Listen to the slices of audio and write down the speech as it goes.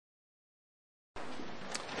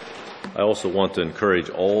I also want to encourage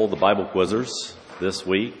all the Bible quizzers this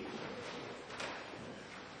week.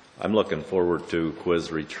 I'm looking forward to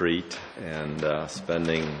quiz retreat and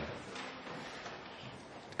spending a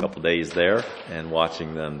couple days there and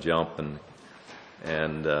watching them jump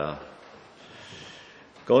and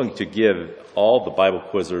going to give all the Bible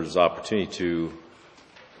quizzers opportunity to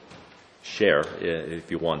share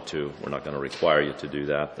if you want to. We're not going to require you to do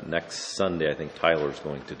that. But next Sunday, I think Tyler's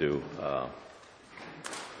going to do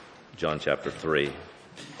John chapter 3.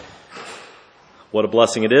 What a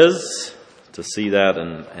blessing it is to see that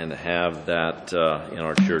and have that in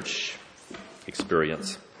our church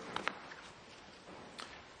experience.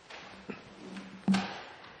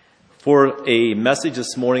 For a message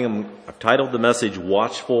this morning, I've titled the message,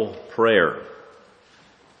 Watchful Prayer.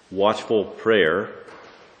 Watchful prayer.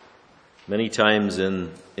 Many times in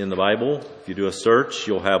the Bible, if you do a search,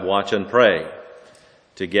 you'll have watch and pray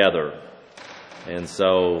together. And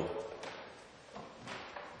so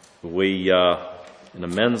we, in a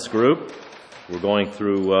men's group, we're going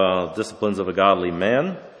through Disciplines of a Godly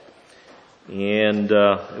Man. And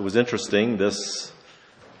it was interesting. This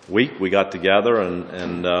week we got together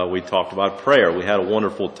and we talked about prayer. We had a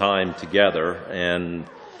wonderful time together. And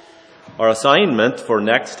our assignment for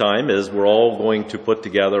next time is we're all going to put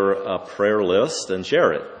together a prayer list and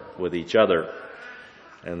share it with each other.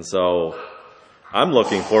 And so I'm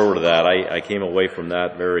looking forward to that. I came away from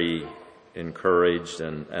that very encouraged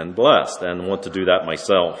and blessed and want to do that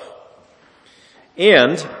myself.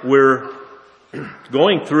 And we're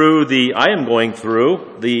going through I am going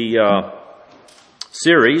through the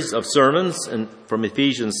series of sermons from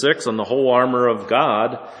Ephesians 6 on the whole armor of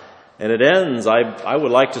God. And it ends, I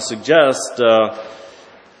would like to suggest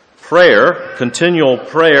prayer, continual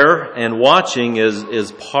prayer and watching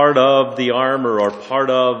is part of the armor or part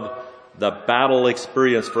of the battle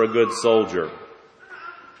experience for a good soldier.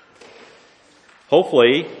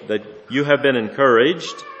 Hopefully that you have been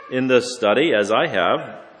encouraged in this study as I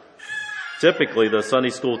have. Typically the Sunday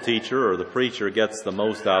school teacher or the preacher gets the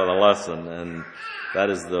most out of the lesson, and that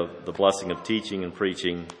is the blessing of teaching and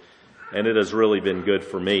preaching. And it has really been good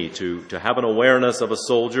for me to have an awareness of a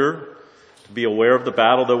soldier, to be aware of the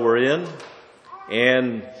battle that we're in,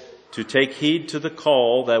 and to take heed to the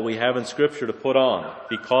call that we have in Scripture to put on.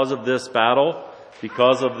 Because of this battle,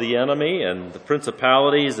 because of the enemy and the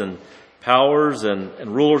principalities and powers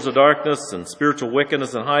and rulers of darkness and spiritual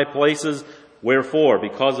wickedness in high places, wherefore,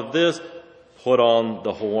 because of this, put on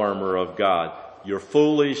the whole armor of God. You're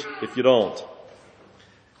foolish if you don't.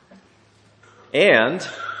 And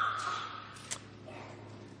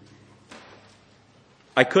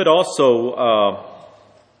I could also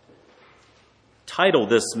title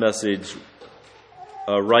this message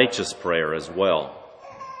a righteous prayer as well.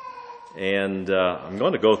 And I'm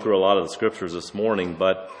going to go through a lot of the scriptures this morning,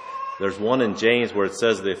 but there's one in James where it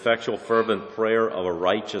says the effectual fervent prayer of a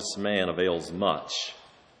righteous man avails much.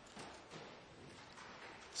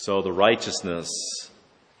 So the righteousness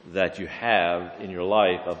that you have in your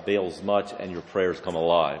life avails much and your prayers come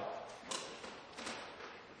alive.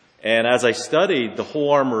 And as I studied the whole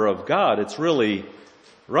armor of God, it's really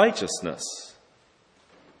righteousness.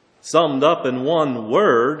 Summed up in one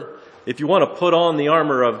word, if you want to put on the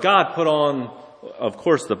armor of God, put on, of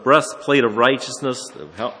course, the breastplate of righteousness,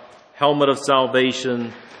 the helmet of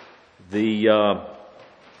salvation, the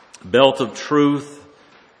belt of truth,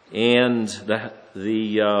 and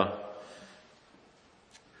the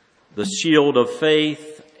shield of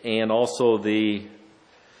faith, and also the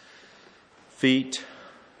feet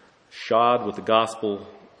shod with the gospel.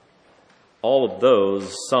 All of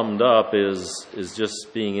those summed up is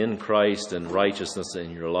just being in Christ and righteousness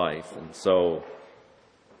in your life. And so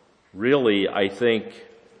really I think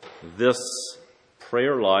this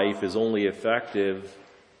prayer life is only effective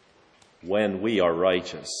when we are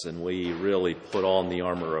righteous and we really put on the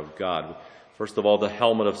armor of God. First of all, the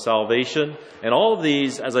helmet of salvation. And all of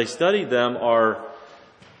these, as I studied them, are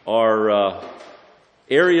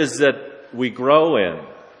areas that we grow in.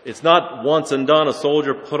 It's not once and done, a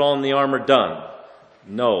soldier put on the armor, done.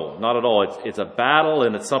 No, not at all. It's a battle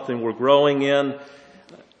and it's something we're growing in.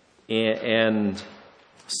 And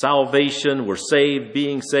salvation, we're saved,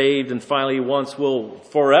 being saved, and finally once we'll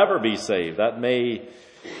forever be saved. That may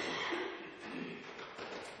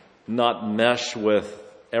not mesh with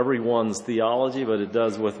everyone's theology, but it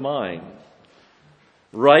does with mine.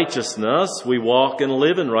 Righteousness, we walk and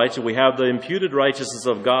live in righteousness. We have the imputed righteousness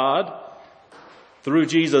of God through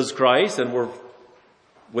Jesus Christ, and we're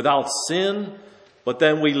without sin, but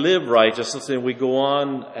then we live righteousness and we go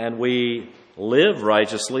on and we live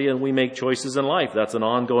righteously and we make choices in life. That's an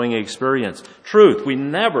ongoing experience. Truth, we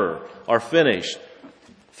never are finished.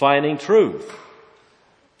 finding truth.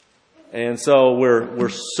 And so we're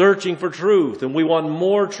searching for truth, and we want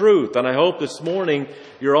more truth. And I hope this morning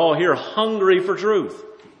you're all here hungry for truth.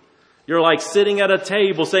 You're like sitting at a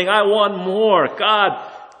table saying, I want more.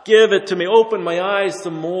 God, give it to me. Open my eyes to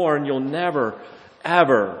more. And you'll never,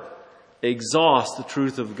 ever exhaust the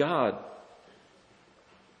truth of God.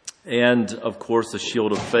 And, of course, the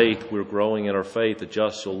shield of faith. We're growing in our faith. The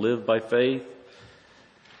just shall live by faith.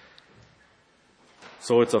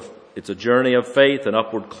 So it's a journey of faith, an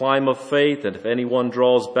upward climb of faith. And if anyone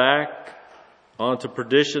draws back onto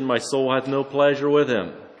perdition, my soul hath no pleasure with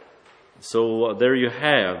him. So there you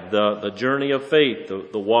have the journey of faith,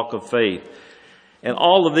 the walk of faith. And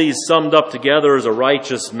all of these summed up together as a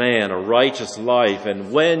righteous man, a righteous life.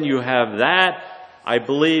 And when you have that, I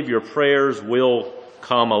believe your prayers will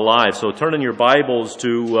come alive. So turn in your Bibles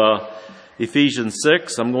to Ephesians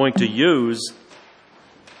 6. I'm going to use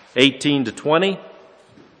 18 to 20,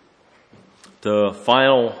 the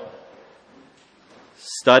final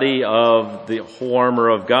study of the whole armor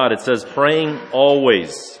of God. It says, praying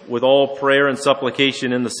always with all prayer and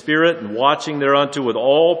supplication in the Spirit, and watching thereunto with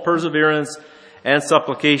all perseverance and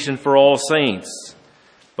supplication for all saints.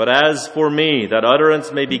 But as for me, that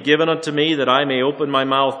utterance may be given unto me, that I may open my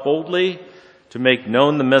mouth boldly to make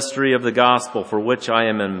known the mystery of the gospel, for which I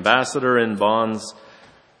am ambassador in bonds,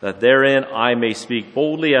 that therein I may speak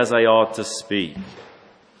boldly as I ought to speak.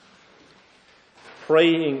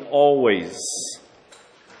 Praying always.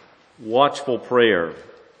 Watchful prayer.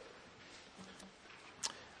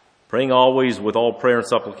 Praying always with all prayer and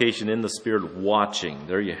supplication in the Spirit, watching.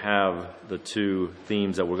 There you have the two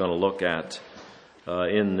themes that we're going to look at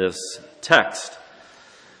in this text.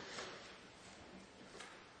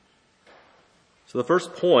 So the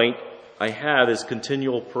first point I have is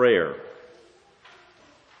continual prayer.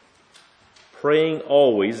 Praying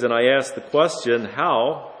always, and I ask the question,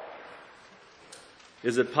 how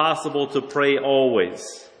is it possible to pray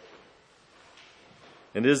always?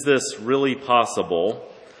 And is this really possible?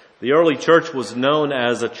 The early church was known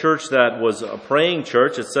as a church that was a praying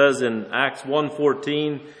church. It says in Acts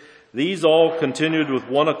 1:14, these all continued with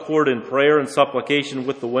one accord in prayer and supplication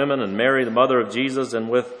with the women and Mary, the mother of Jesus, and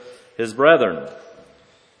with his brethren.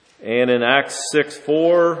 And in Acts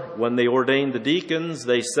 6:4, when they ordained the deacons,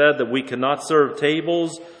 they said that we cannot serve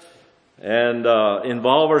tables and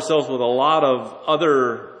involve ourselves with a lot of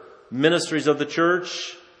other ministries of the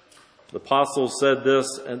church. The apostles said this,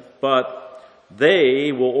 but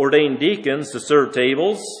they will ordain deacons to serve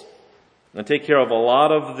tables and take care of a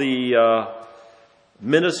lot of the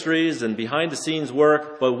ministries and behind-the-scenes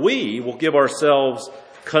work, but we will give ourselves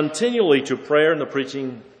continually to prayer and the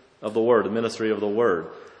preaching of the Word, the ministry of the Word.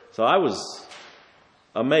 So I was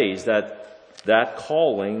amazed at that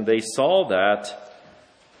calling. They saw that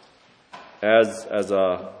as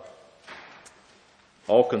a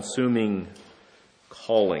all-consuming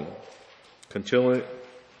calling, continually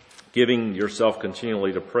giving yourself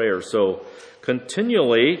continually to prayer. So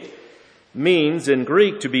continually means in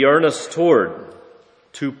Greek to be earnest toward,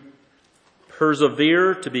 to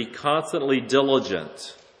persevere, to be constantly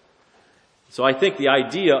diligent. So I think the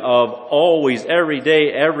idea of always, every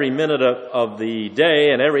day, every minute of the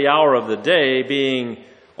day and every hour of the day being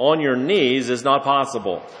on your knees is not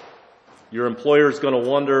possible. Your employer is going to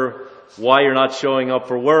wonder why you're not showing up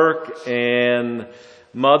for work, and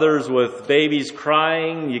mothers with babies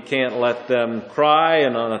crying, you can't let them cry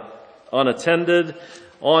and unattended,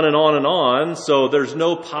 on and on and on. So there's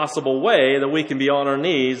no possible way that we can be on our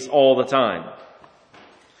knees all the time.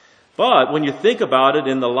 But when you think about it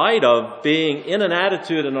in the light of being in an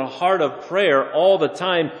attitude and a heart of prayer all the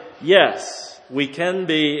time, yes, we can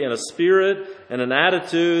be in a spirit and an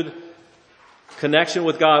attitude connection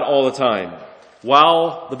with God all the time.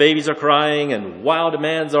 While the babies are crying and while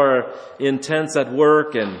demands are intense at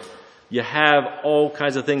work and you have all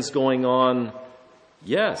kinds of things going on,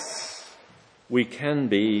 yes, we can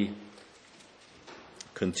be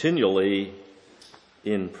continually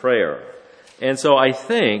in prayer. And so I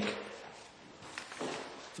think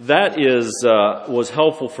that was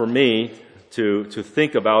helpful for me to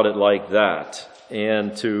think about it like that,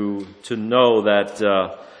 and to know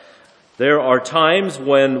that there are times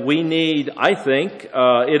when we need, I think,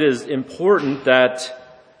 it is important that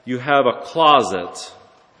you have a closet.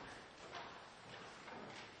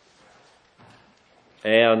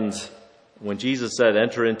 And when Jesus said,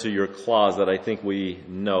 enter into your closet, I think we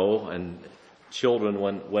know, and children,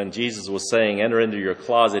 when Jesus was saying, enter into your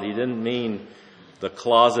closet, he didn't mean the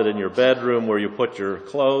closet in your bedroom where you put your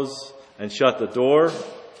clothes and shut the door.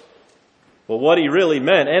 But what he really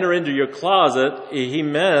meant, enter into your closet, he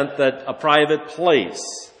meant that a private place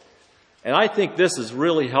And I think this is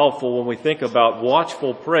really helpful when we think about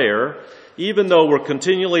watchful prayer. Even though we're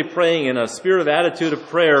continually praying in a spirit of attitude of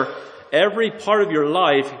prayer, every part of your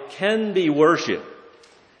life can be worship.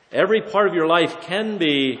 Every part of your life can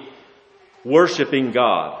be worshiping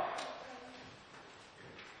God.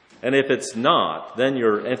 And if it's not, then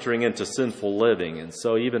you're entering into sinful living. And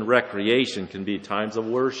so even recreation can be times of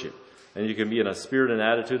worship. And you can be in a spirit and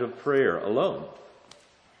attitude of prayer alone.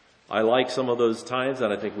 I like some of those times,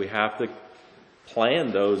 and I think we have to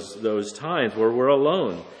plan those times where we're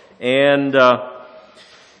alone. And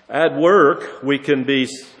at work, we can be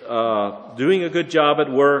doing a good job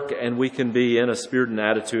at work, and we can be in a spirit and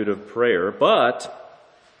attitude of prayer. But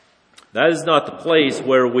that is not the place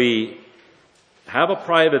where we have a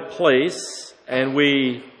private place and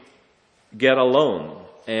we get alone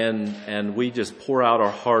and we just pour out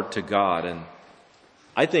our heart to God. And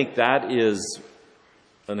I think that is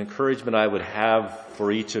an encouragement I would have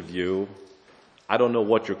for each of you. I don't know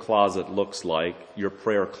what your closet looks like, your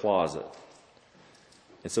prayer closet.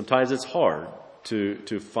 And sometimes it's hard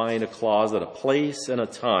to find a closet, a place and a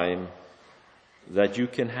time that you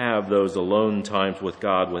can have those alone times with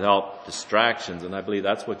God without distractions. And I believe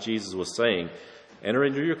that's what Jesus was saying. Enter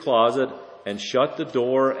into your closet and shut the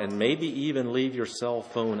door and maybe even leave your cell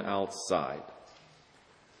phone outside.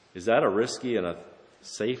 Is that a risky and a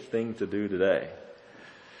safe thing to do today?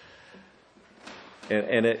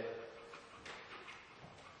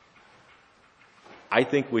 I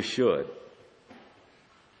think we should.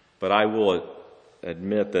 But I will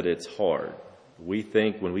admit that it's hard. We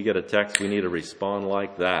think when we get a text, we need to respond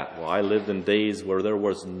like that. Well, I lived in days where there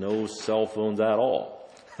was no cell phones at all.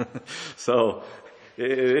 So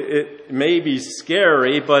it may be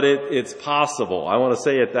scary, but it's possible. I want to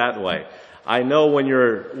say it that way. I know when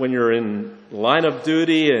you're in line of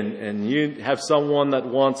duty and you have someone that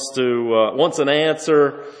wants an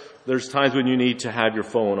answer, there's times when you need to have your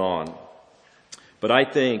phone on. But I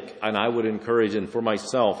think, and I would encourage, and for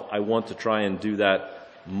myself, I want to try and do that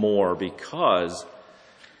more, because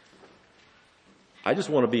I just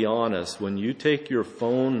want to be honest. When you take your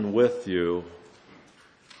phone with you,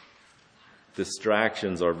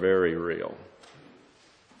 distractions are very real.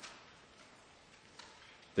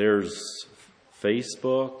 There's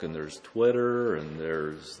Facebook, and there's Twitter, and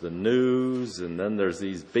there's the news, and then there's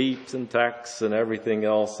these beeps and texts and everything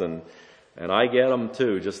else, and I get them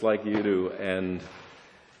too, just like you do. And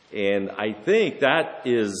I think that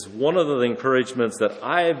is one of the encouragements that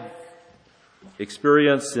I've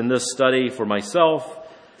experienced in this study for myself,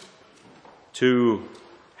 to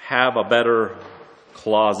have a better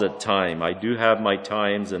closet time. I do have my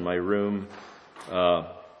times in my room. I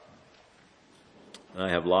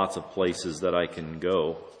have lots of places that I can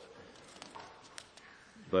go.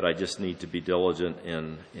 But I just need to be diligent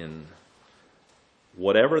in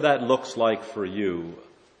whatever that looks like for you.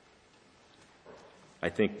 I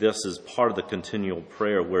think this is part of the continual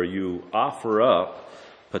prayer where you offer up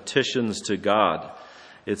petitions to God.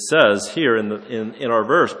 It says here in our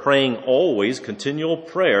verse, praying always, continual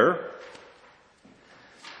prayer,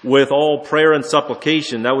 with all prayer and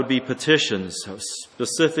supplication. That would be petitions,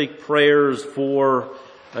 specific prayers for,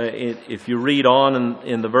 if you read on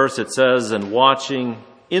in the verse, it says, and watching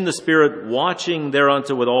in the Spirit, watching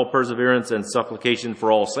thereunto with all perseverance and supplication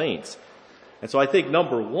for all saints. And so I think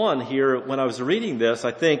number one here, when I was reading this,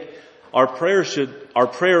 I think our prayer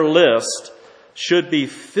list should be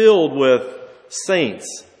filled with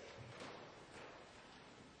saints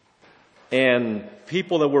and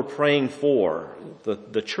people that we're praying for,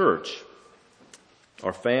 the church,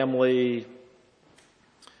 our family,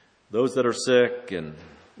 those that are sick, and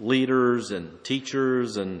leaders and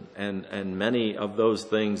teachers and many of those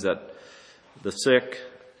things, that the sick,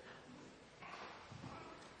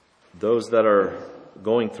 those that are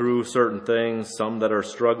going through certain things, some that are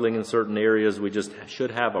struggling in certain areas. We just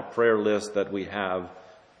should have a prayer list that we have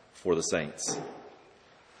for the saints,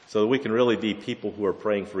 so that we can really be people who are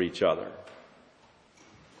praying for each other.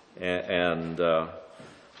 And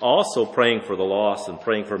also praying for the lost, and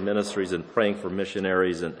praying for ministries, and praying for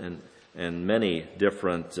missionaries, and many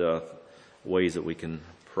different ways that we can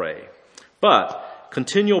pray. But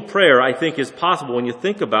continual prayer, I think, is possible. When you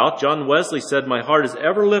think about, John Wesley said, my heart is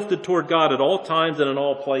ever lifted toward God at all times and in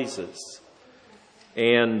all places.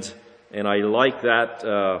 And I like that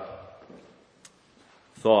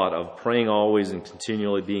thought of praying always and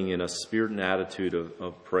continually being in a spirit and attitude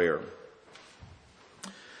of prayer.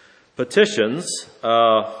 Petitions,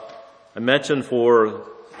 I mentioned for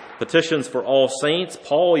petitions for all saints.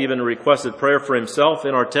 Paul even requested prayer for himself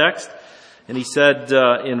in our text. And he said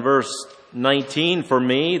in verse 19, for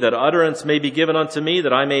me, that utterance may be given unto me,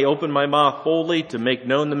 that I may open my mouth boldly to make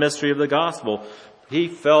known the mystery of the gospel. He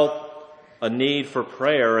felt a need for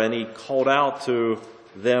prayer, and he called out to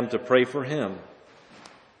them to pray for him.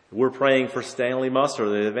 We're praying for Stanley Musser,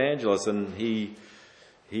 the evangelist, and he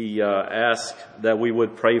asked that we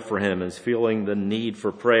would pray for him. He's feeling the need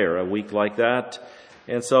for prayer a week like that.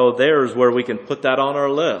 And so there's where we can put that on our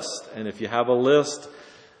list. And if you have a list,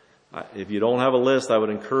 if you don't have a list, I would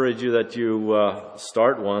encourage you that you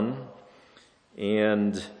start one,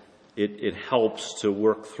 and it helps to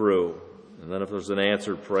work through. And then if there's an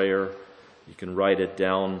answered prayer, you can write it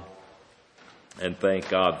down and thank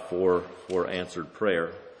God for answered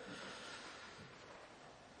prayer.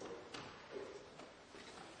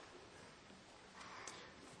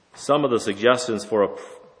 Some of the suggestions for a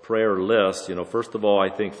prayer list, first of all, I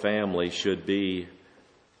think family should be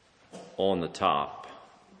on the top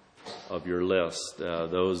of your list.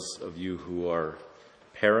 Those of you who are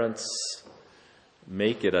parents,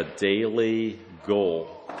 make it a daily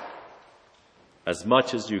goal, as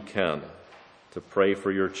much as you can, to pray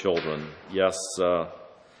for your children. Yes,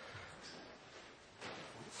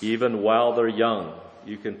 even while they're young,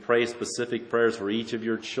 you can pray specific prayers for each of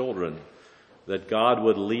your children, that God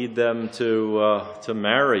would lead them to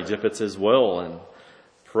marriage if it's His will, and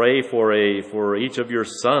pray for each of your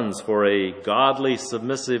sons for a godly,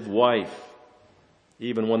 submissive wife,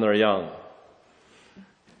 even when they're young,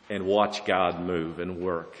 and watch God move and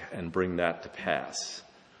work and bring that to pass.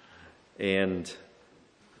 And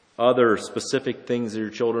other specific things that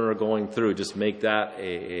your children are going through, just make that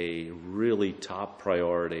a really top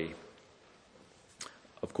priority.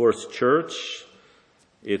 Of course, church,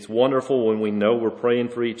 it's wonderful when we know we're praying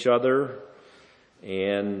for each other,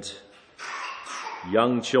 and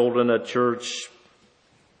young children at church,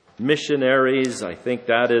 missionaries, I think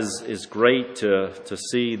that is great to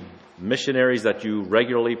see missionaries that you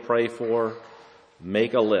regularly pray for.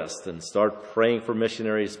 Make a list and start praying for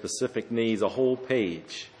missionaries' specific needs, a whole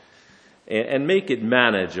page, and make it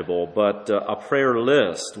manageable, but a prayer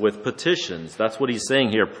list with petitions. That's what he's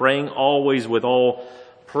saying here, praying always with all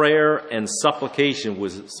prayer and supplication,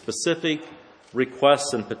 with specific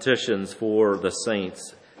requests and petitions for the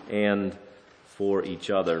saints and for each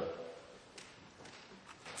other.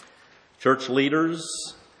 Church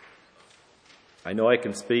leaders, I know I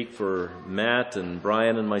can speak for Matt and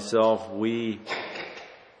Brian and myself. We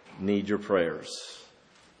need your prayers.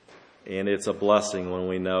 And it's a blessing when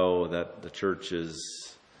we know that the church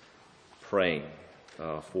is praying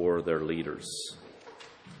for their leaders.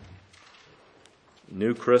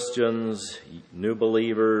 New Christians, new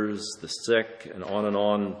believers, the sick, and on and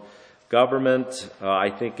on. Government, I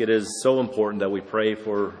think it is so important that we pray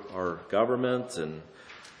for our government and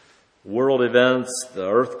world events, the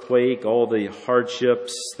earthquake, all the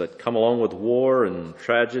hardships that come along with war and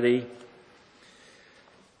tragedy.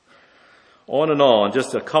 On and on,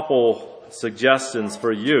 just a couple suggestions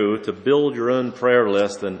for you to build your own prayer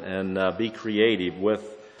list and be creative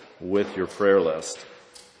with your prayer list.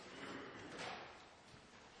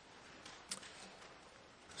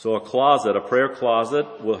 So a prayer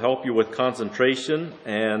closet will help you with concentration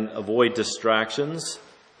and avoid distractions.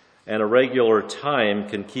 And a regular time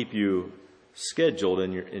can keep you scheduled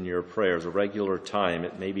in your prayers, a regular time.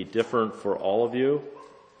 It may be different for all of you.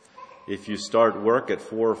 If you start work at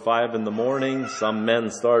 4 or 5 in the morning, some men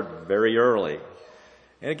start very early.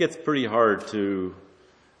 And it gets pretty hard to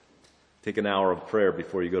take an hour of prayer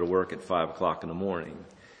before you go to work at 5 o'clock in the morning.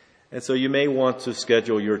 And so you may want to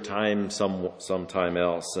schedule your time sometime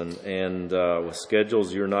else. And with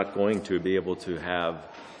schedules, you're not going to be able to have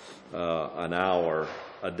an hour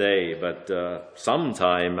a day, but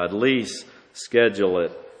sometime at least schedule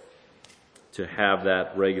it to have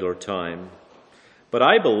that regular time. But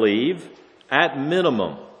I believe at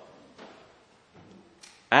minimum,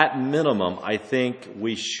 I think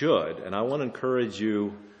we should, and I want to encourage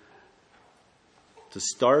you to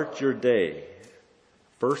start your day.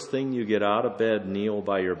 First thing you get out of bed, kneel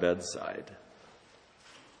by your bedside.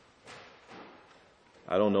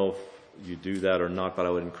 I don't know if you do that or not, but I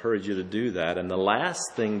would encourage you to do that. And the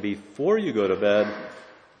last thing before you go to bed,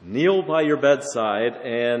 kneel by your bedside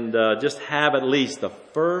and just have at least the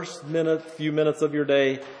first few minutes of your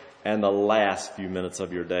day and the last few minutes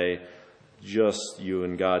of your day, just you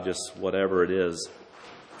and God, just whatever it is.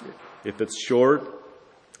 If it's short,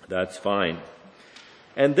 that's fine.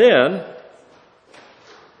 And then,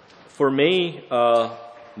 for me,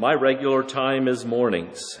 my regular time is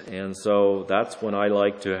mornings, and so that's when I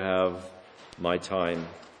like to have my time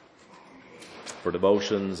for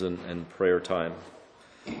devotions and prayer time.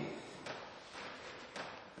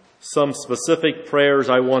 some specific prayers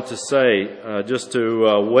I want to say, just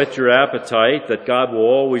to whet your appetite, that God will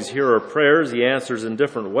always hear our prayers. He answers in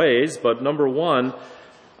different ways. But number one,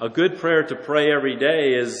 a good prayer to pray every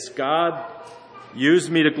day is, God, use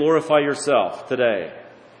me to glorify yourself today.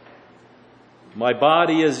 My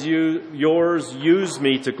body is yours. Use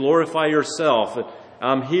me to glorify yourself.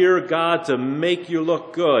 I'm here, God, to make you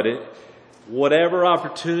look good. Whatever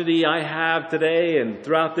opportunity I have today and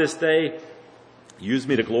throughout this day, use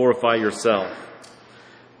me to glorify yourself.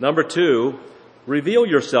 Number two, reveal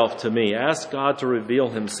yourself to me. Ask God to reveal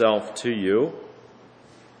himself to you.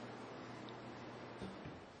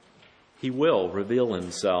 He will reveal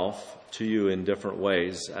himself to you in different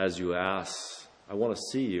ways as you ask. I want to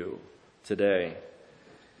see you today.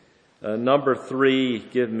 Number three,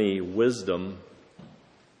 give me wisdom.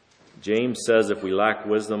 James says if we lack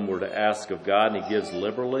wisdom, we're to ask of God, and he gives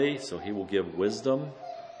liberally, so he will give wisdom.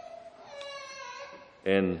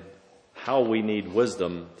 And how we need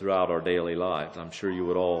wisdom throughout our daily lives. I'm sure you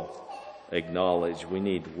would all acknowledge we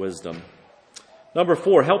need wisdom. Number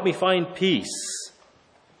four, help me find peace.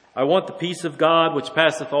 I want the peace of God, which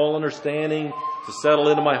passeth all understanding, to settle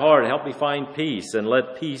into my heart. Help me find peace, and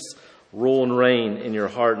let peace rule and reign in your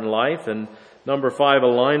heart and life. And number five,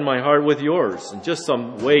 align my heart with yours. And just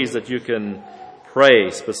some ways that you can pray,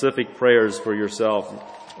 specific prayers for yourself.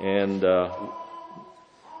 And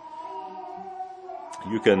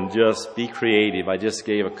you can just be creative. I just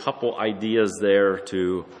gave a couple ideas there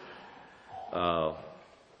to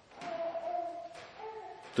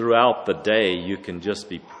throughout the day, you can just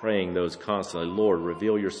be praying those constantly. Lord,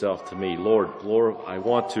 reveal yourself to me. Lord, I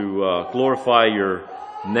want to glorify your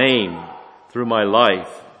name through my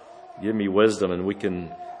life. Give me wisdom. And we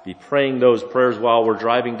can be praying those prayers while we're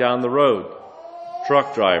driving down the road.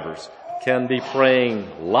 Truck drivers can be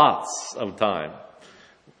praying lots of time.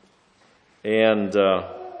 And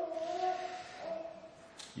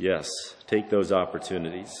yes, take those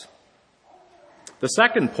opportunities. The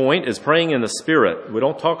second point is praying in the Spirit. We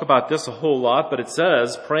don't talk about this a whole lot, but it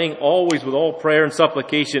says praying always with all prayer and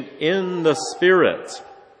supplication in the Spirit.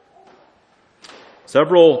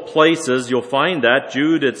 Several places you'll find that.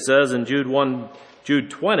 Jude, it says in Jude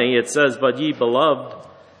 20, it says, but ye beloved,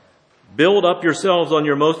 build up yourselves on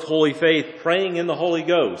your most holy faith, praying in the Holy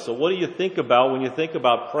Ghost. So what do you think about when you think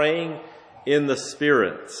about praying in the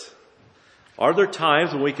Spirit? Are there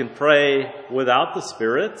times when we can pray without the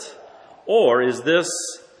Spirit? Or is this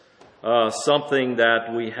something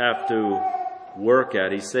that we have to work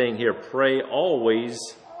at? He's saying here, pray always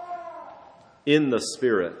in the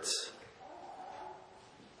Spirit.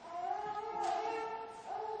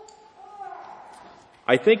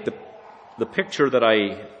 I think the picture that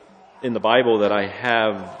in the Bible that I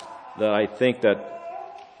have, that I think that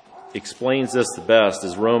explains this the best,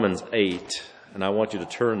 is Romans 8. And I want you to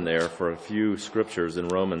turn there for a few scriptures in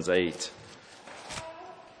Romans 8.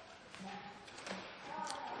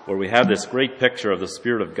 Where we have this great picture of the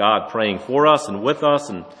Spirit of God praying for us and with us.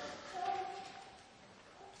 And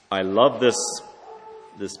I love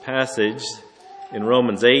this passage. In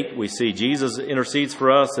Romans 8, we see Jesus intercedes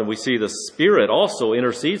for us, and we see the Spirit also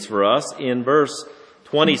intercedes for us. In verse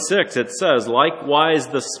 26, it says, likewise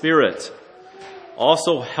the Spirit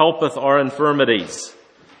also helpeth our infirmities,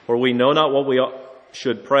 for we know not what we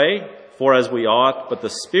should pray for as we ought, but the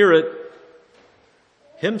Spirit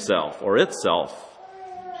himself, or itself,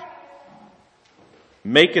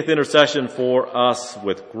 maketh intercession for us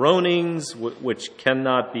with groanings which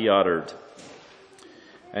cannot be uttered.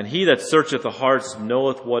 And he that searcheth the hearts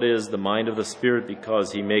knoweth what is the mind of the Spirit,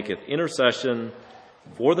 because he maketh intercession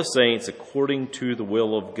for the saints according to the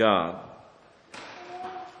will of God.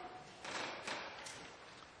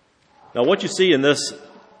 Now what you see in this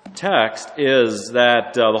text is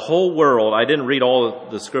that the whole world, I didn't read all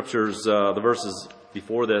of the scriptures, the verses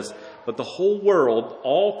before this, but the whole world,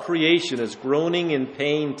 all creation is groaning in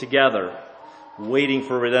pain together, waiting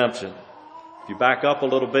for redemption. If you back up a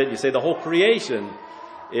little bit, you say the whole creation,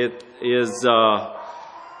 it is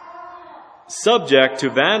subject to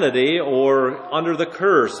vanity or under the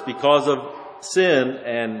curse because of sin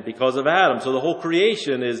and because of Adam. So the whole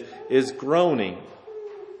creation is groaning,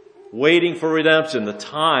 waiting for redemption, the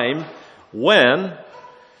time when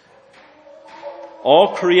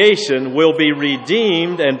all creation will be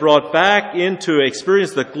redeemed and brought back into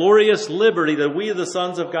experience the glorious liberty that we, the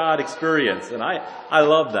sons of God, experience. And I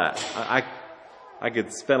love that. I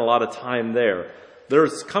could spend a lot of time there.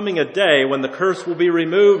 There's coming a day when the curse will be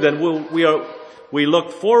removed, and we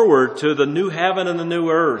look forward to the new heaven and the new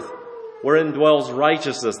earth wherein dwells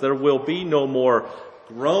righteousness. There will be no more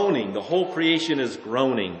groaning. The whole creation is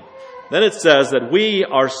groaning. Then it says that we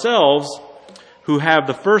ourselves who have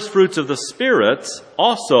the first fruits of the Spirit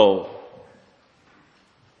also.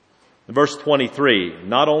 In verse 23,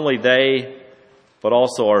 not only they, but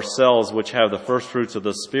also ourselves, which have the first fruits of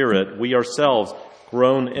the Spirit, we ourselves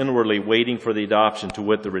groan inwardly, waiting for the adoption, to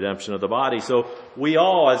wit, the redemption of the body. So we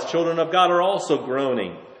all, as children of God, are also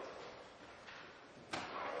groaning.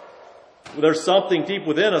 There's something deep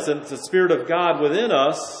within us, and it's the Spirit of God within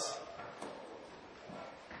us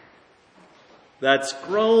that's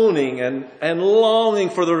groaning and longing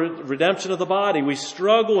for the redemption of the body. We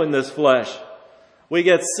struggle in this flesh. We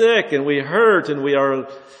get sick and we hurt, and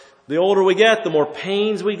the older we get, the more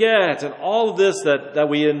pains we get, and all of this that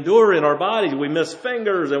we endure in our bodies. We miss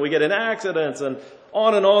fingers and we get in accidents, and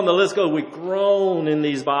on the list goes. We groan in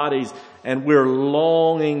these bodies, and we're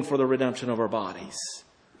longing for the redemption of our bodies.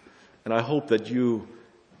 And I hope that you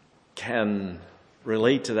can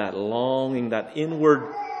relate to that longing, that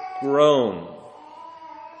inward groan.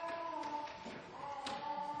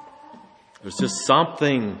 There's just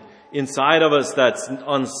something inside of us that's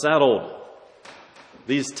unsettled.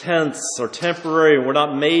 These tents are temporary. We're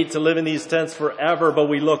not made to live in these tents forever, but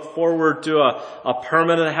we look forward to a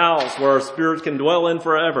permanent house where our spirits can dwell in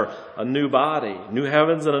forever. A new body, new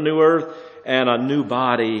heavens and a new earth, and a new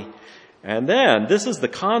body. And then, this is the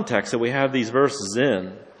context that we have these verses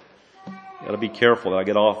in. I've got to be careful that I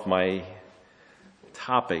get off my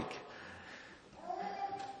topic.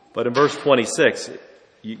 But in verse 26,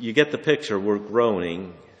 you get the picture. We're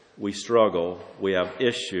groaning. We struggle. We have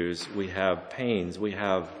issues. We have pains. We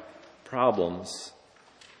have problems.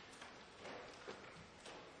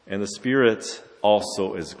 And the Spirit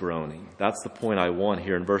also is groaning. That's the point I want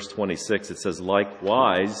here in verse 26. It says,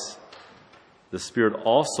 likewise, the Spirit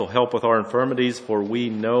also helpeth our infirmities, for we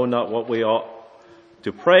know not what we ought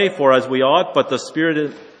to pray for as we ought, but the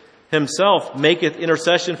Spirit Himself maketh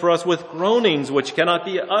intercession for us with groanings which cannot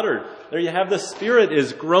be uttered. There you have the Spirit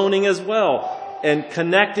is groaning as well and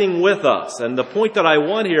connecting with us. And the point that I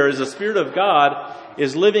want here is the Spirit of God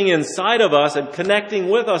is living inside of us and connecting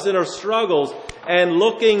with us in our struggles and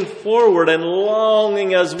looking forward and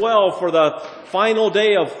longing as well for the final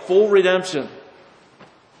day of full redemption.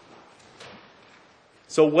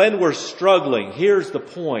 So when we're struggling, here's the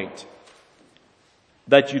point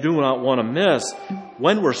that you do not want to miss.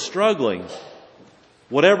 When we're struggling,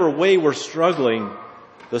 whatever way we're struggling,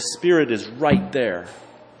 the Spirit is right there,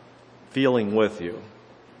 feeling with you.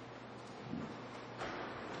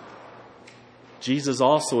 Jesus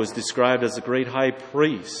also is described as a great high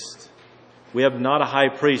priest. We have not a high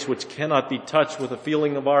priest which cannot be touched with the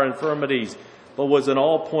feeling of our infirmities, but was in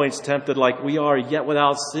all points tempted like we are, yet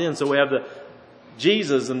without sin. So we have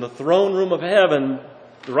Jesus in the throne room of heaven,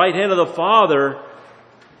 the right hand of the Father,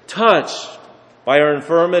 touched by our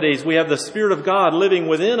infirmities. We have the Spirit of God living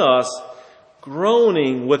within us,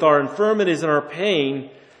 groaning with our infirmities and our pain.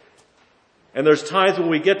 And there's times when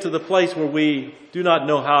we get to the place where we do not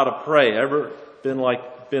know how to pray. Ever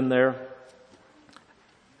been there?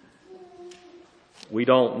 We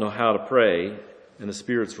don't know how to pray, and the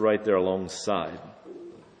Spirit's right there alongside,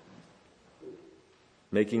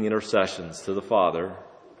 making intercessions to the Father.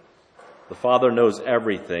 The Father knows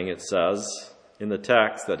everything, it says in the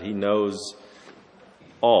text that He knows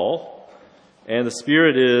all. And the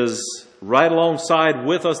Spirit is right alongside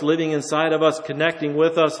with us, living inside of us, connecting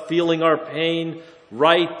with us, feeling our pain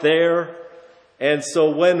right there. And so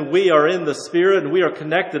when we are in the Spirit and we are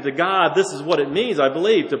connected to God, this is what it means, I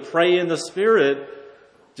believe, to pray in the Spirit.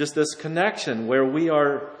 Just this connection where we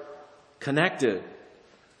are connected.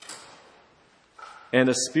 And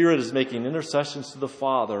the Spirit is making intercessions to the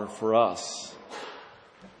Father for us.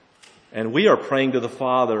 And we are praying to the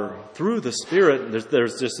Father through the Spirit.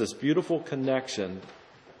 There's just this beautiful connection.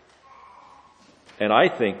 And I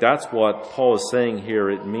think that's what Paul is saying here.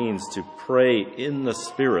 It means to pray in the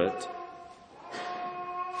Spirit.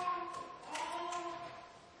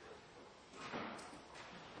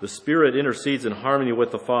 The Spirit intercedes in harmony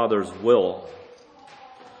with the Father's will.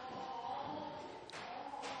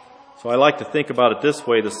 So I like to think about it this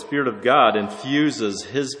way. The Spirit of God infuses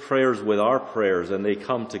His prayers with our prayers, and they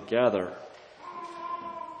come together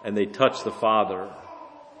and they touch the Father.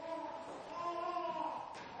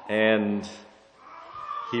 And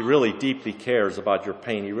He really deeply cares about your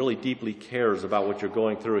pain. He really deeply cares about what you're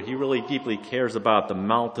going through. He really deeply cares about the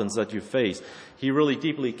mountains that you face. He really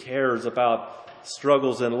deeply cares about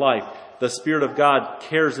struggles in life. The Spirit of God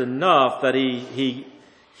cares enough that He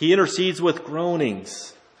intercedes with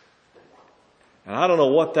groanings. And I don't know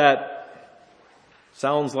what that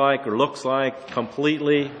sounds like or looks like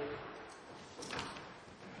completely.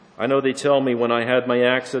 I know they tell me when I had my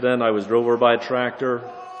accident, I was drove over by a tractor.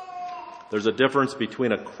 There's a difference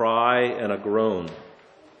between a cry and a groan.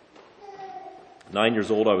 9 years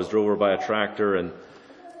old, I was drove over by a tractor, and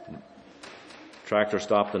the tractor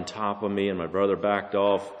stopped on top of me, and my brother backed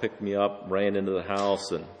off, picked me up, ran into the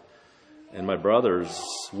house, and my brothers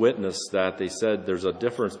witnessed that. They said there's a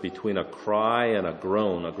difference between a cry and a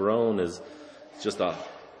groan. A groan is just a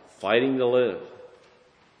fighting to live.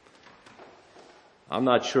 I'm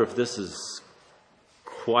not sure if this is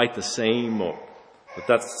quite the same, but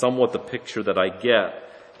that's somewhat the picture that I get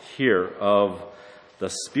here of the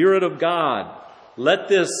Spirit of God. Let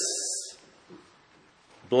this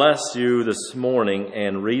bless you this morning,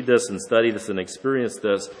 and read this and study this and experience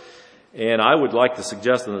this. And I would like to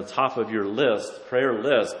suggest on the top of your list, prayer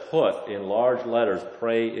list, put in large letters,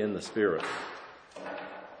 pray in the Spirit.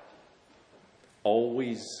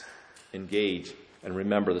 Always engage and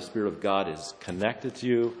remember the Spirit of God is connected to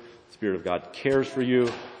you. The Spirit of God cares for you.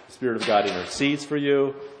 The Spirit of God intercedes for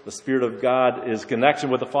you. The Spirit of God is connection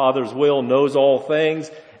with the Father's will, knows all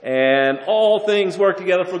things, and all things work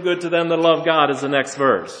together for good to them that love God is the next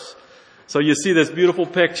verse. So you see this beautiful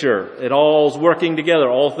picture. It all's working together.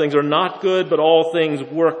 All things are not good, but all things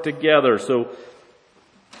work together. So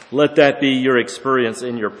let that be your experience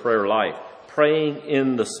in your prayer life. Praying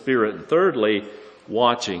in the Spirit. And thirdly,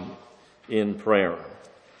 watching in prayer.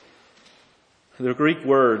 The Greek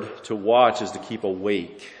word to watch is to keep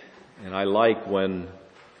awake. And I like when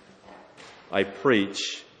I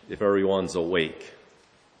preach if everyone's awake.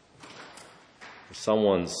 If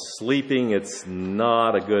someone's sleeping, it's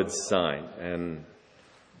not a good sign. And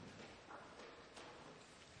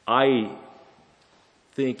I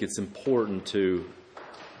think it's important to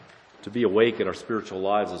be awake in our spiritual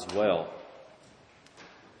lives as well.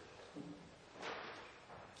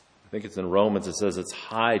 I think it's in Romans, it says it's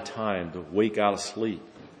high time to wake out of sleep.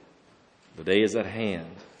 The day is at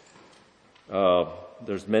hand.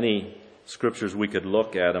 There's many scriptures we could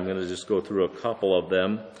look at. I'm going to just go through a couple of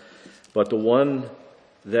them. But the one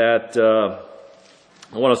that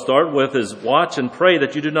I want to start with is watch and pray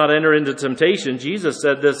that you do not enter into temptation. Jesus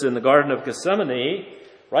said this in the Garden of Gethsemane.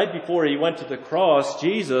 Right before he went to the cross,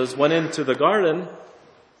 Jesus went into the garden,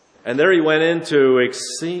 and there he went into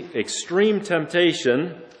extreme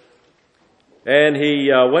temptation. And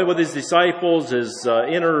he went with his disciples, his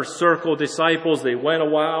inner circle disciples. They went a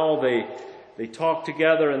while, they talked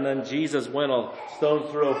together, and then Jesus went a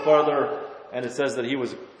stone's throw further, and it says that he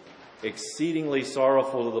was exceedingly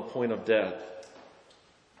sorrowful to the point of death.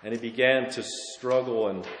 And he began to struggle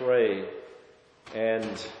and pray. And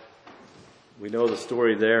we know the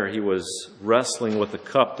story there. He was wrestling with the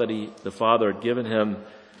cup that the Father had given him.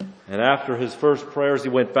 And after his first prayers, he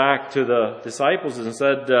went back to the disciples and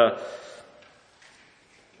said,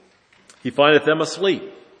 he findeth them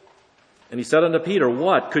asleep. And he said unto Peter,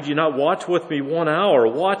 what? Could you not watch with me 1 hour?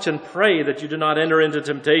 Watch and pray that you do not enter into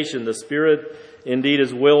temptation. The spirit indeed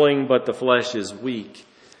is willing, but the flesh is weak.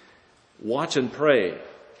 Watch and pray.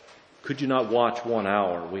 Could you not watch 1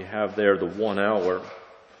 hour? We have there the 1 hour.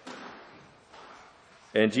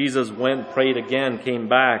 And Jesus went, prayed again, came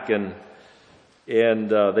back, and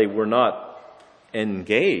they were not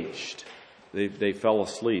engaged. They fell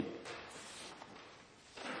asleep.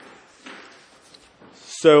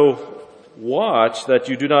 So watch that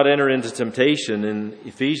you do not enter into temptation. In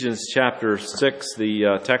Ephesians chapter 6,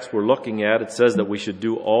 the text we're looking at, it says that we should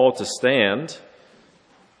do all to stand.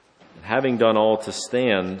 And having done all to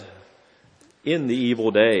stand in the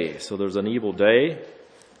evil day. So there's an evil day.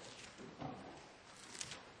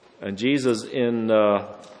 And Jesus in the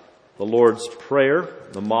Lord's Prayer,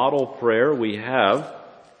 the model prayer we have,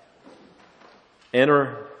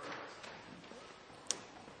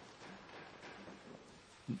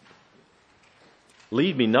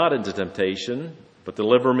 lead me not into temptation, but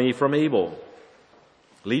deliver me from evil.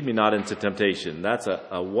 Lead me not into temptation. That's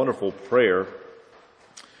a wonderful prayer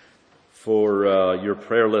for your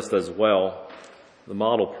prayer list as well. The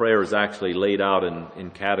model prayer is actually laid out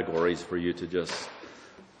in categories for you to just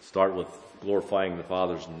start with glorifying the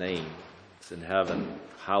Father's name. It's in heaven.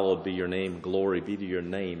 Hallowed be your name. Glory be to your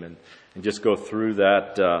name. And just go through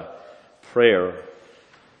that prayer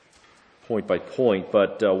point by point.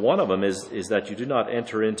 But one of them is that you do not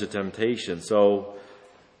enter into temptation. So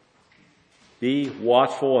be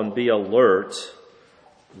watchful and be alert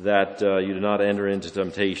that you do not enter into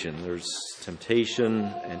temptation. There's temptation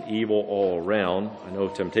and evil all around. I know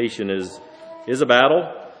temptation is a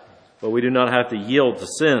battle, but we do not have to yield to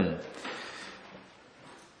sin.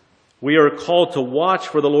 We are called to watch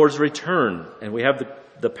for the Lord's return. And we have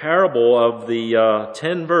the parable of the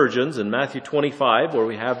 10 virgins in Matthew 25, where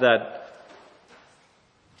we have that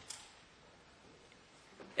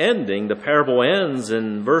ending, the parable ends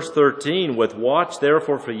in verse 13 with, "Watch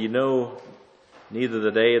therefore, for you know neither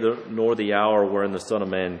the day nor the hour wherein the Son of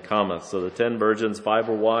Man cometh." So the 10 virgins, 5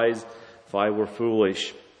 were wise, 5 were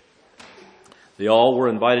foolish. They all were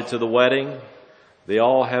invited to the wedding. They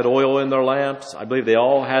all had oil in their lamps. I believe they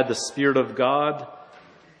all had the Spirit of God.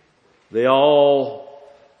 They all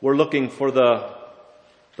were looking for the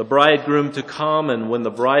bridegroom to come, and when the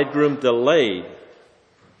bridegroom delayed,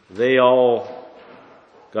 they all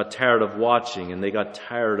got tired of watching, and they got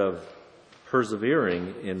tired of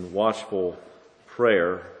persevering in watchful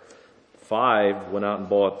prayer. 5 went out and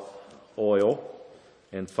bought oil,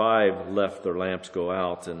 and 5 left their lamps go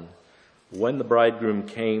out. And when the bridegroom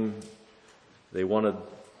came, they wanted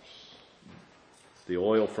the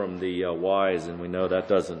oil from the wise, and we know that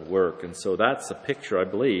doesn't work. And so that's a picture, I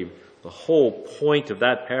believe. The whole point of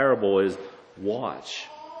that parable is watch.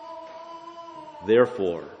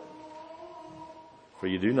 Therefore, for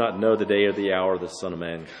you do not know the day or the hour the Son of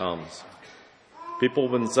Man comes. People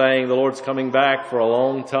have been saying the Lord's coming back for a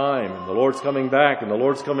long time. And the Lord's coming back, and the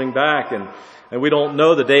Lord's coming back. And we don't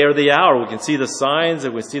know the day or the hour. We can see the signs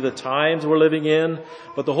and we see the times we're living in.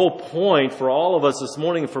 But the whole point for all of us this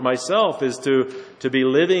morning, and for myself, is to be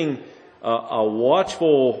living a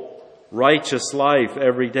watchful, righteous life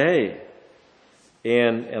every day.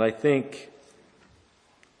 And I think,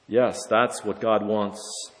 yes, that's what God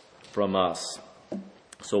wants from us.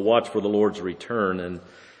 So watch for the Lord's return.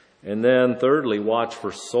 And then thirdly, watch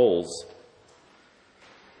for souls.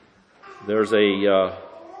 There's a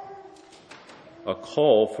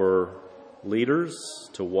call for leaders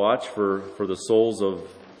to watch for the souls of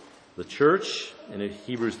the church. In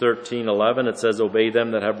Hebrews 13:11, it says, "Obey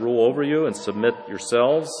them that have rule over you and submit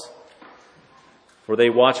yourselves, for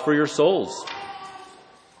they watch for your souls,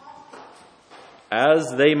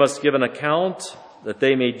 as they must give an account, that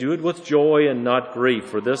they may do it with joy and not grief,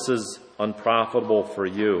 for this is unprofitable for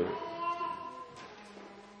you."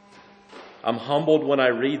 I'm humbled when I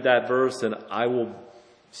read that verse, and I will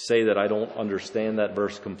say that I don't understand that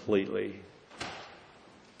verse completely.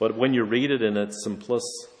 But when you read it in its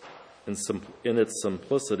simplicity,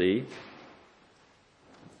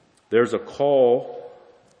 there's a call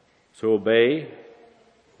to obey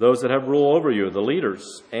those that have rule over you, the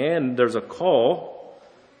leaders. And there's a call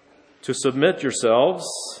to submit yourselves,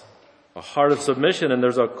 a heart of submission. And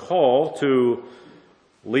there's a call to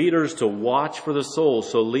leaders to watch for the souls.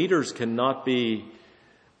 So leaders cannot be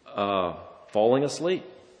falling asleep.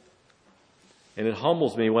 And it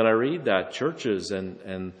humbles me when I read that. Churches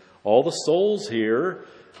and all the souls here,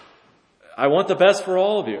 I want the best for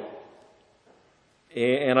all of you.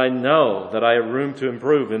 And I know that I have room to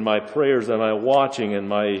improve in my prayers and my watching and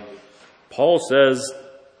Paul says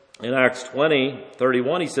in Acts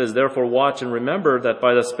 20:31, he says, "Therefore watch and remember that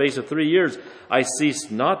by the space of 3 years I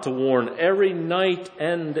ceased not to warn every night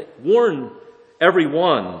and warn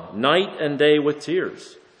everyone night and day with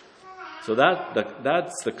tears." So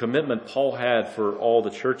that's the commitment Paul had for all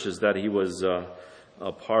the churches that he was a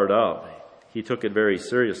part of. He took it very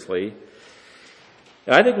seriously.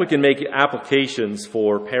 And I think we can make applications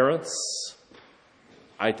for parents.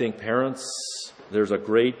 I think parents, there's a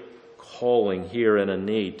great calling here and a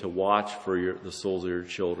need to watch for the souls of your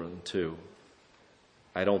children too.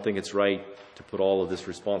 I don't think it's right to put all of this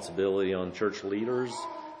responsibility on church leaders.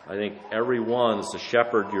 I think everyone is to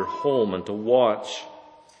shepherd your home and to watch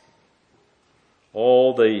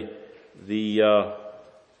all the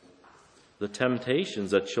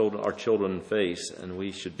temptations that our children face, and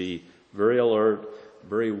we should be very alert,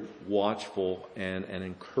 very watchful, and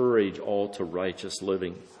encourage all to righteous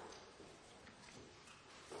living.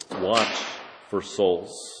 Watch for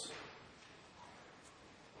souls.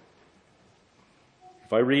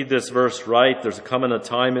 If I read this verse right, there's coming a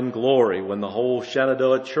time in glory when the whole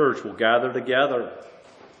Shenandoah church will gather together.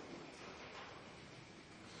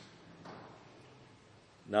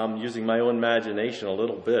 Now I'm using my own imagination a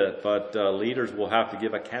little bit, but leaders will have to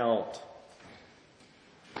give account.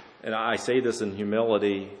 And I say this in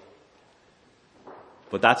humility,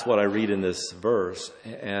 but that's what I read in this verse.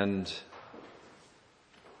 And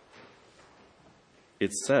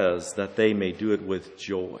it says that they may do it with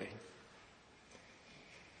joy.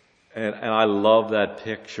 And I love that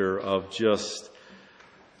picture of just,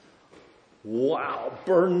 wow,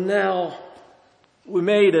 Burnell, we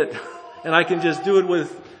made it. And I can just do it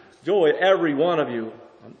with joy, every one of you.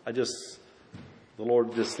 The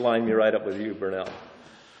Lord just lined me right up with you, Burnell.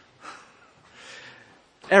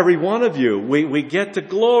 Every one of you, we get to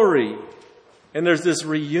glory. And there's this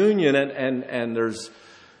reunion and there's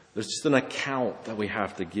just an account that we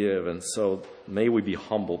have to give. And so may we be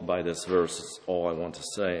humbled by this verse is all I want to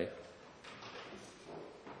say.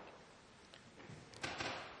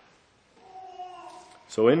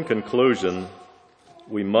 So in conclusion,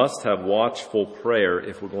 we must have watchful prayer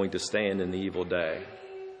if we're going to stand in the evil day.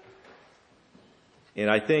 And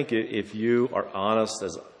I think if you are honest,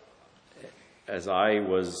 as I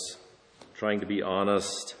was trying to be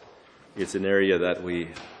honest, it's an area that we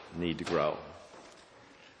need to grow.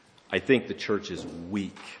 I think the church is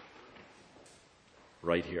weak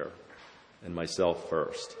right here, and myself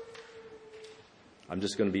first. I'm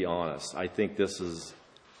just going to be honest. I think this is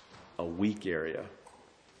a weak area.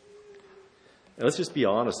 And let's just be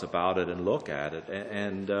honest about it and look at it.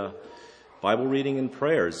 And Bible reading and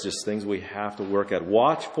prayer is just things we have to work at.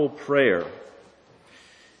 Watchful prayer.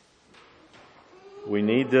 We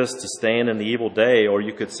need this to stand in the evil day, or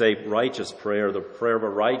you could say righteous prayer, the prayer of a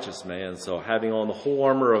righteous man. So having on the whole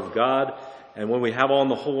armor of God. And when we have on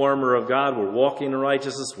the whole armor of God, we're walking in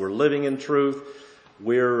righteousness, we're living in truth,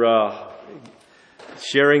 we're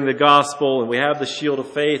sharing the gospel, and we have the shield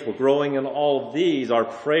of faith, we're growing in all of these, our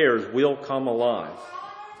prayers will come alive.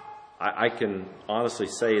 I can honestly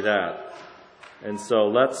say that. And so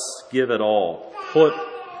let's give it all.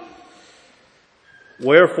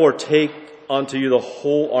 Wherefore take unto you the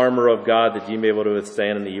whole armor of God, that ye may be able to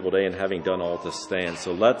withstand in the evil day, and having done all to stand.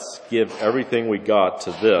 So let's give everything we got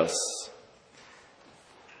to this.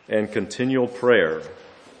 And continual prayer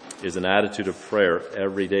is an attitude of prayer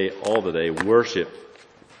every day, all the day. Worship.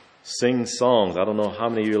 Sing songs. I don't know how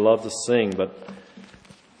many of you love to sing, but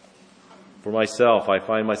for myself, I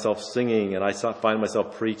find myself singing, and I find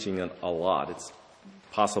myself preaching a lot. It's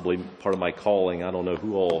possibly part of my calling. I don't know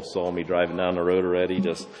who all saw me driving down the road already,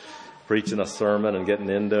 just preaching a sermon and getting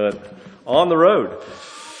into it on the road.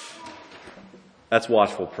 That's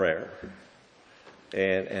watchful prayer.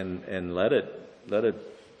 And let it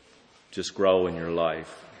just grow in your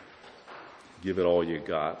life. Give it all you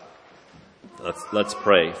got. Let's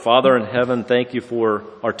pray. Father in heaven, thank you for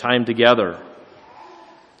our time together.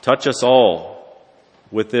 Touch us all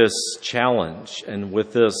with this challenge and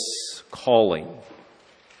with this calling.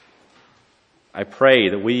 I pray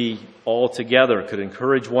that we all together could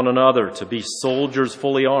encourage one another to be soldiers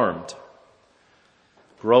fully armed,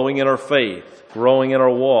 growing in our faith, growing in our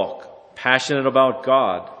walk, passionate about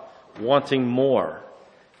God, wanting more.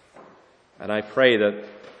 And I pray that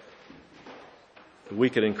we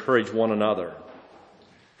could encourage one another,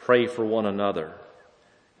 pray for one another,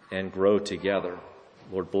 and grow together.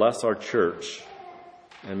 Lord, bless our church,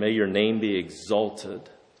 and may your name be exalted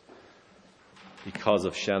because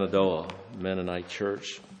of Shenandoah Mennonite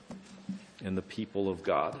Church and the people of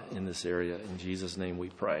God in this area. In Jesus' name we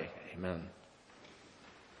pray. Amen.